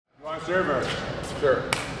Server. Sure.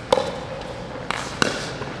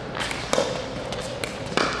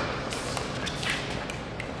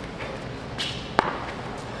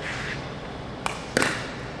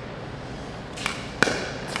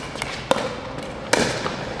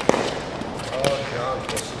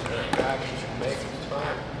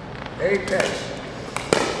 Apex.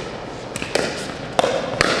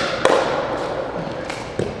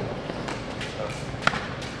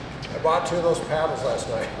 I bought 2 of those paddles last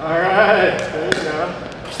night. All right, there you go.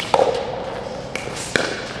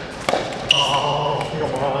 Oh,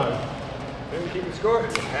 come on. Maybe keep it score.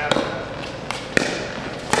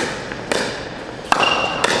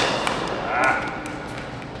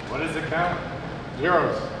 What does it count?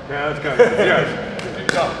 Zeros. Yeah, that's good. Zeros. Keep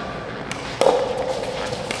going.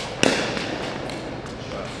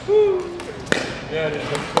 Yeah, it is.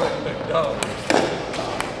 No.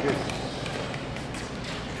 Good.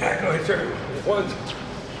 Go ahead, sir. Ones.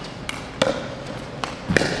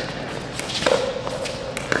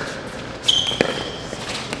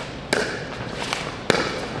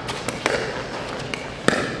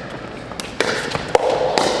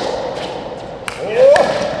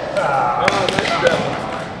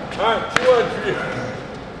 All right, 2-1 for you.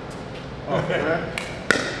 Okay.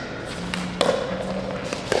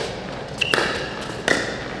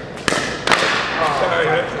 Sorry,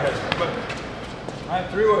 that's all right,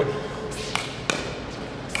 3-1.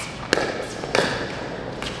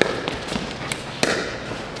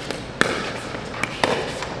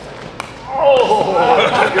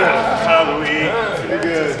 Oh, good. Out of the week. Pretty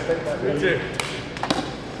good. Me too.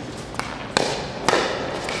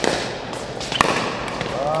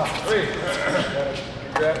 Three.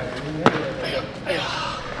 Grab it.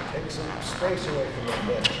 Take some space away from that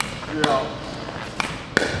bit. Yeah.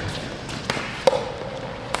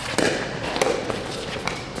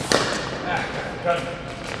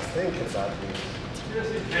 Thinking about you.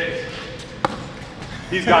 Just in case.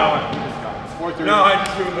 He's got one. He's got one. 4-3. No, I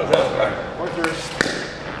just threw those out. 4-3.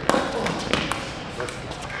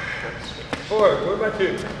 4. What about 2?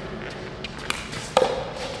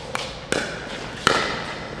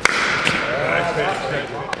 Nice finish.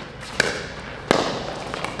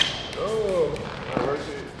 Oh. Where's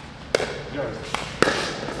he? Yours.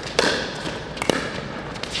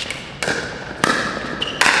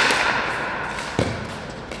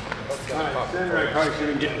 Alright, stand right, probably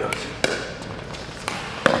shouldn't get those.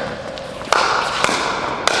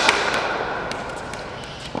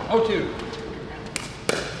 Oh, 2.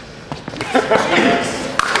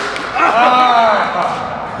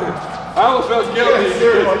 I almost felt guilty.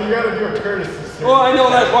 Yeah, you gotta do a courtesy. Well, I know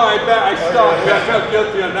that's why I stopped. Okay. I felt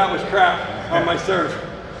guilty on that was crap on my serve.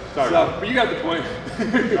 Sorry. So, but you got the point.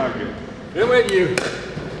 Not good. It went you.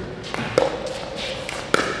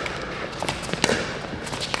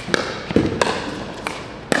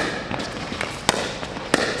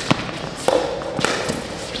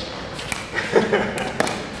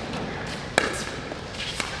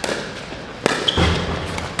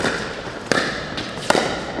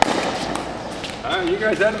 You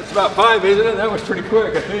guys had it's about 5, isn't it? That was pretty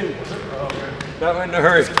quick, I think. That went in a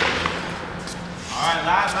hurry. All right,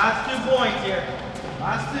 last 2 points here.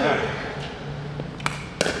 Last 2.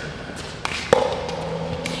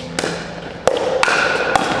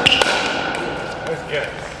 That's good.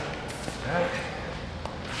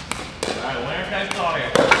 All right, winner takes all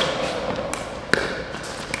here.